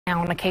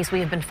Now, in a case we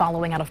have been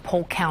following out of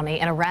Polk County,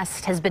 an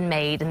arrest has been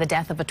made in the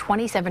death of a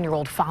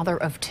 27-year-old father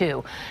of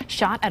two,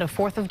 shot at a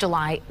 4th of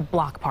July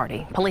block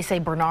party. Police say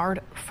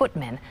Bernard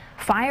Footman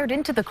fired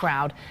into the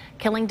crowd,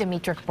 killing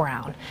Demetric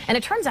Brown. And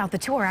it turns out the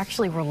two are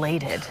actually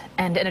related.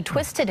 And in a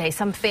twist today,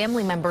 some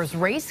family members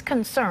raised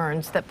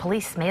concerns that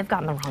police may have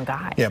gotten the wrong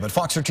guy. Yeah, but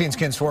Fox 13's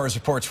Ken Suarez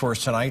reports for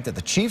us tonight that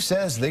the chief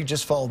says they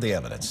just followed the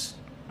evidence.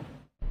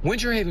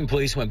 Winter Haven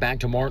police went back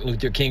to Martin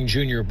Luther King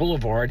Jr.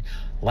 Boulevard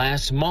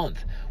last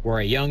month, where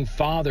a young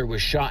father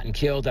was shot and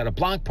killed at a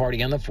block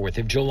party on the 4th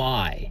of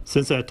July.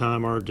 Since that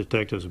time, our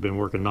detectives have been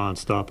working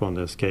nonstop on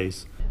this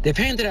case. They've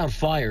handed out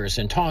flyers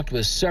and talked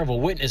with several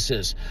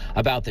witnesses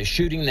about the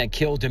shooting that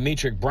killed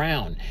Demetric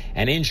Brown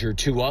and injured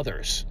two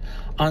others.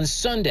 On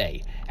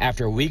Sunday,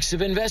 after weeks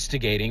of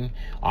investigating,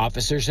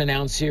 officers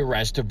announced the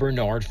arrest of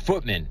Bernard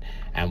Footman.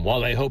 And while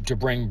they hope to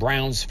bring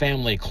Brown's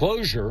family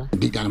closure,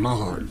 deep down in my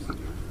heart,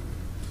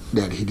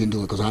 that he didn't do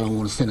it because I don't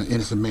want to send an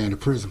innocent man to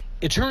prison.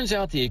 It turns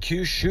out the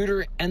accused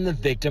shooter and the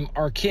victim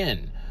are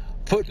kin.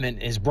 Footman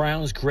is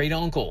Brown's great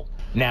uncle.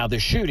 Now the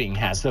shooting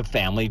has the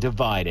family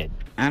divided.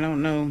 I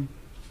don't know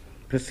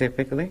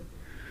specifically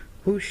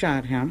who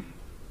shot him,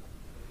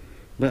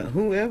 but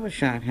whoever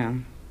shot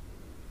him,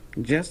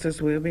 justice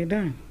will be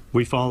done.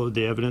 We followed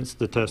the evidence,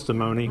 the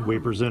testimony. We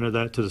presented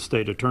that to the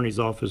state attorney's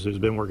office, who's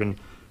been working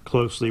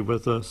closely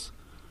with us.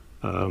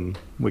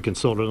 We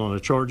consulted on the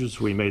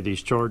charges. We made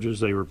these charges.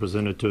 They were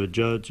presented to a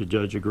judge. The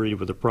judge agreed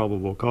with the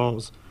probable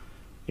cause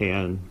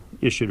and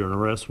issued an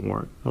arrest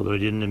warrant. Although he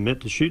didn't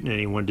admit to shooting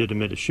anyone, did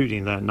admit to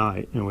shooting that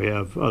night. And we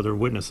have other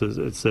witnesses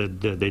that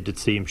said they did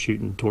see him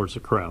shooting towards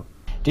the crowd.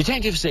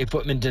 Detectives say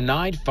Footman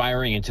denied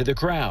firing into the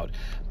crowd,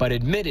 but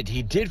admitted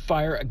he did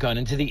fire a gun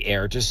into the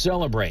air to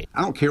celebrate.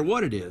 I don't care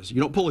what it is. You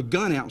don't pull a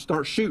gun out and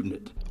start shooting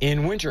it.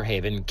 In Winter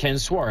Haven, Ken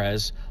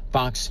Suarez,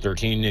 Fox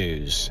 13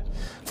 News.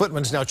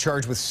 Footman's now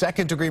charged with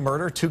second-degree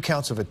murder, 2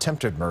 counts of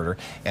attempted murder,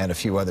 and a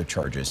few other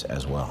charges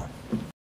as well.